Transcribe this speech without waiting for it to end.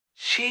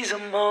She's a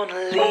Mona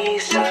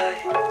Lisa.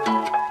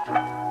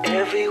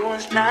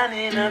 Everyone's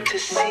lining up to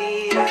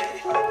see her.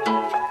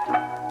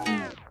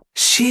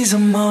 She's a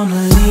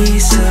Mona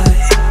Lisa.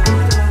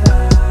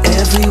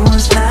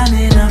 Everyone's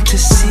lining up to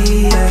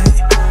see her.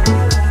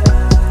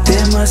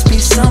 There must be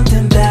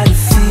something about her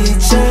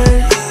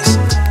features.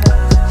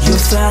 You'll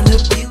find her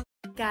beauty.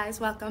 Guys,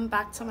 welcome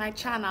back to my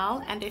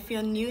channel, and if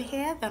you're new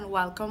here, then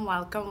welcome.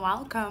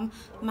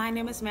 My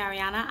name is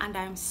Mariana and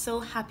I'm so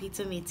happy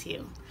to meet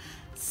you.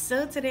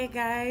 So today,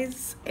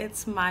 guys,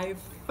 it's my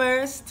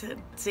first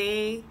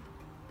day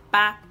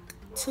back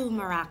to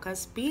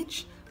Maracas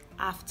Beach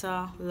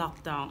after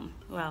lockdown.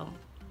 Well,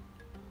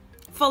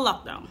 full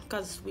lockdown,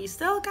 because we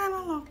still kind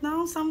of locked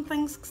down. Some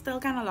things still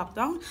kind of locked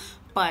down,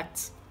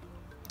 but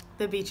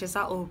the beaches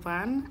are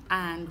open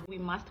and we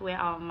must wear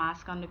our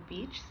mask on the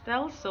beach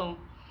still. So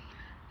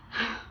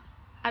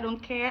I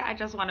don't care, I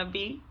just want to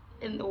be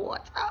in the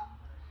water,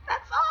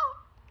 that's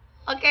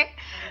all. Okay,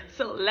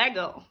 so let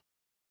go.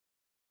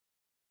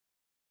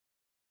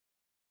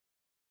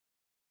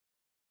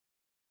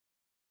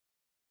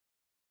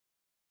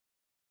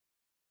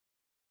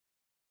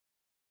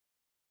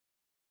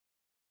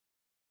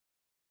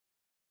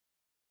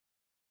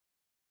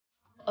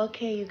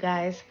 Okay, you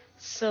guys,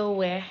 so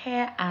we're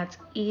here at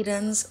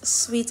Eden's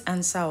Sweet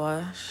and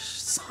Sour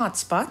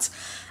hotspot,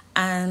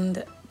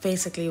 and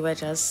basically we're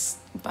just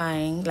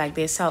buying, like,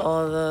 they sell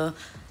all the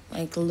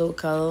like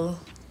local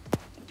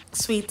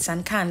sweets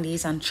and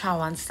candies and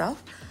chow and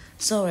stuff.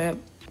 So we're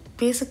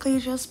basically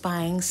just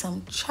buying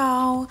some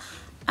chow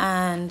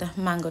and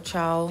mango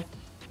chow,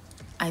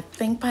 I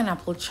think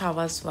pineapple chow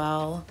as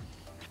well,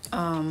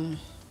 and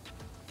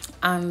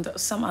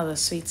some other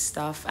sweet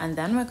stuff, and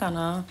then we're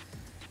gonna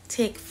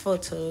take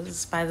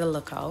photos by the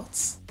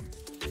lookouts.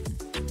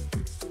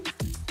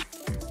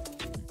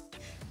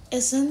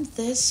 Isn't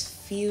this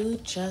view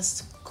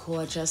just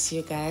gorgeous,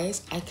 you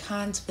guys? I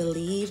can't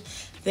believe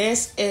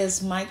this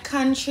is my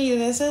country.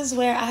 This is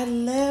where I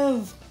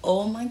live.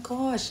 Oh my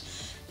gosh,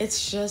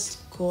 it's just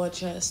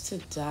gorgeous to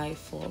die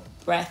for.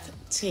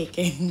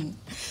 Breathtaking.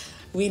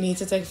 We need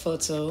to take a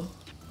photo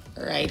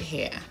right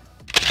here.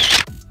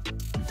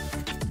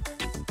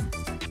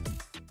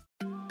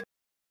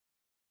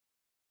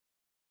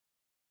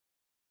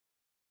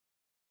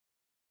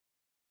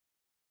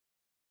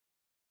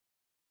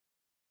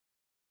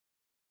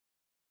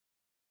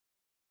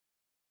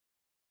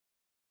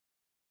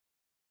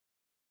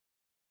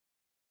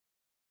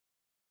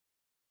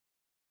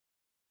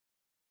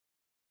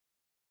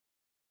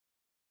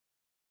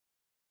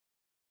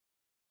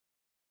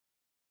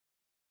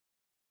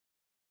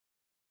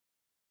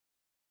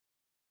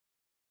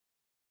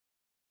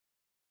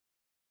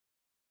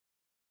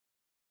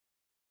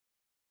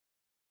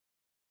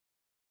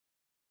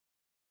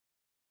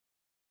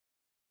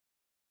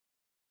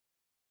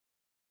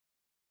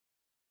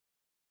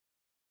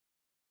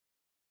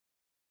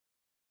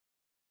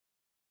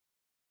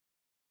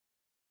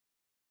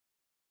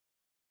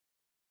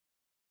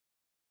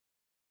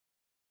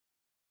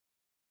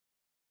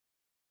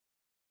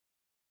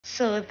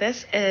 So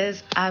this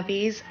is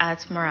Abby's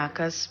at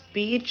Maracas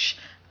Beach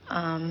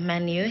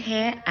menu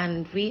here,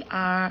 and we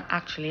are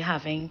actually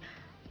having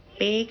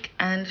bake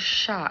and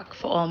shark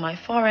for all my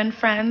foreign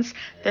friends.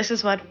 This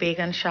is what bake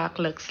and shark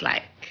looks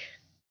like.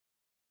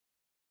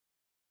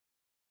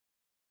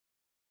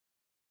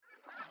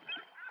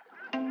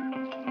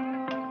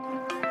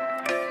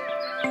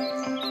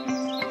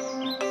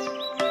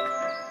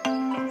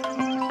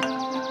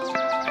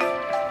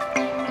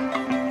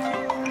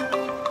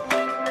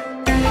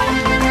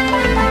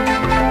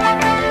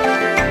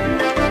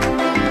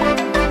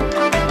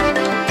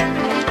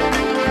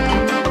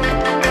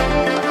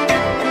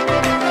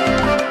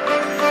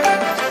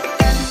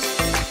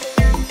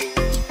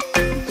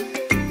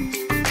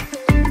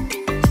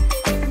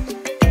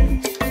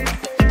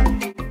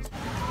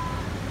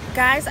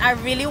 Guys, I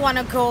really want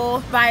to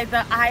go by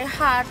the I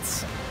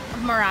Heart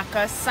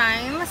Maracas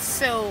sign,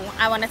 so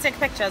I want to take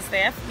pictures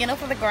there, you know,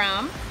 for the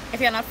gram.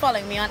 If you're not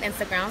following me on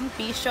Instagram,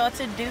 be sure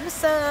to do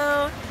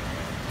so.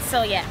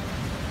 So yeah,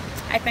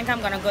 I think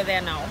I'm gonna go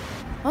there now.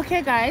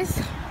 Okay guys,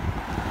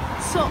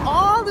 so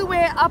all the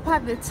way up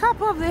at the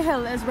top of the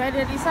hill is where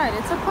they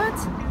decided to put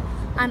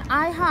an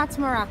I Heart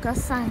Maracas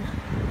sign.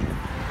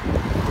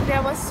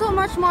 There was so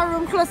much more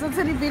room closer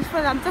to the beach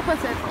for them to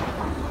put it,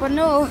 but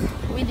no,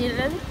 we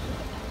didn't.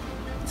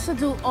 To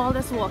do all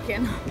this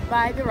walking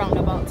by the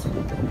roundabout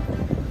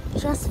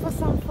just for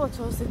some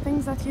photos, the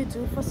things that you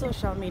do for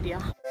social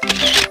media.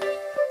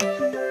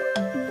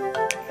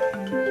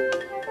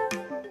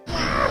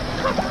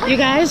 You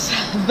guys,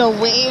 the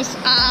waves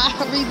are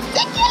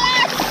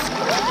ridiculous.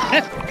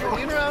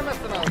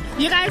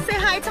 You guys say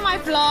hi to my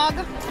vlog.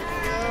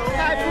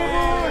 Hi boo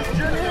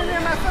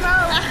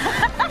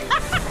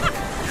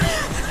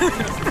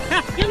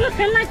boo. You're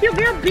looking like you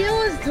get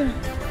abused.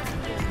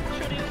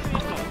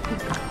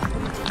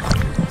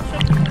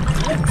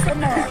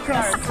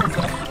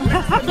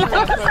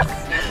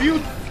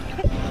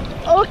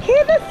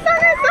 Okay, the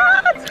sun is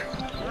out.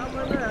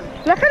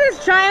 Look at this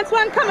giant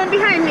one coming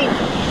behind me.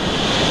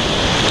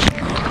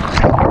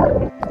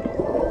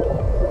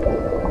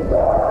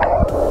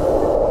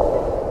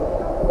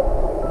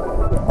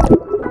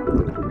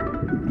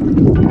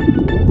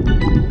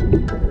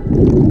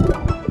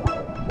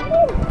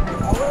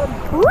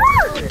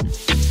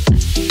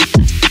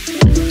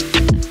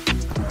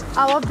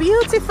 our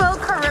beautiful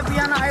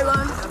Caribbean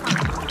islands.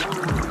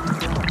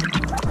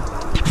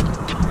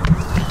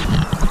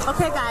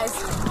 Okay guys,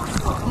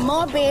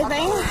 more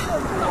bathing.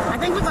 I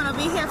think we're gonna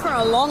be here for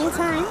a long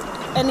time.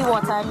 In the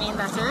water, I mean,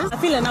 that is. I'm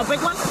feeling a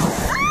big one.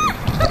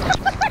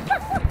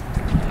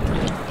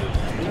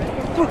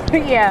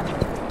 Yeah,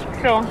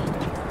 so.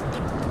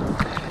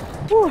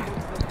 Whew.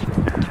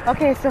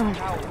 Okay, so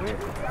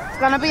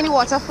gonna be in the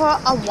water for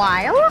a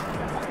while.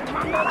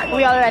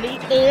 We already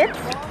ate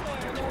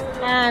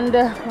and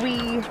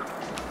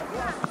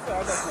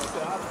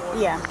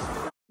yeah.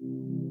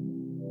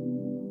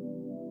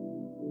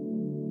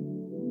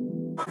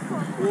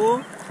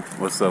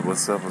 What's up,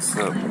 what's up, what's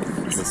up?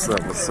 What's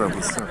up, what's up,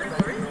 what's up?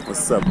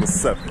 What's up,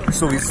 what's up?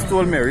 So we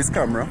stole Mary's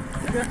camera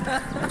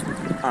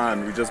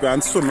and we just go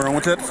and swim around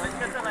with it.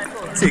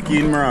 Take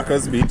you in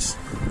Maracas beach.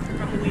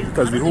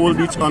 Because the whole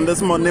beach on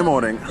this Monday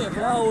morning have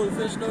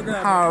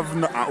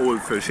no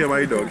old fish. Here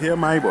my dog, here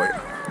my boy.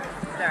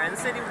 Darren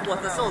said the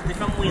water salty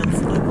from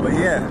whales. But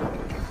yeah.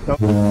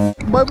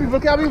 But people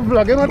can't be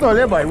vlogging at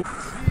all, boy.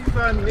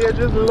 They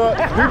just look,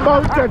 we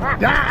about to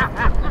die.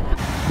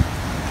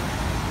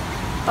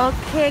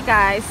 Okay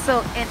guys,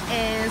 so it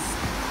is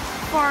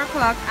 4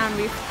 o'clock and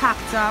we've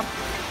packed up.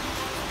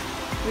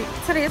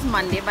 Today is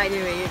Monday by the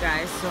way, you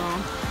guys, so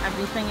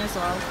everything is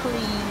all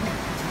clean.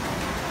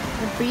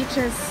 The beach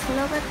is a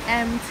little bit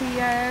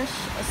empty-ish,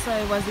 so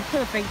it was the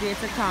perfect day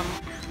to come.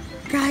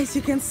 Guys,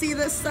 you can see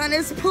the sun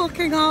is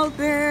poking out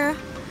there.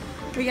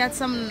 We got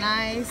some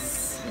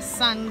nice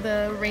sun.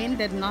 The rain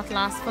did not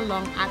last for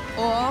long at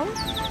all.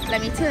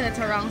 Let me turn it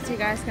around so you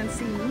guys can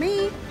see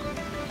me.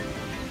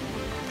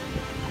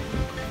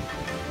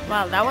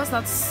 Well, that was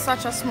not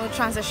such a smooth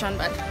transition,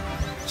 but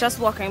just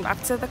walking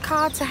back to the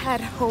car to head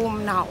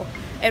home now.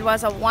 It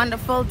was a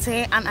wonderful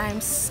day and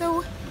I'm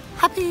so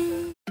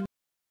happy.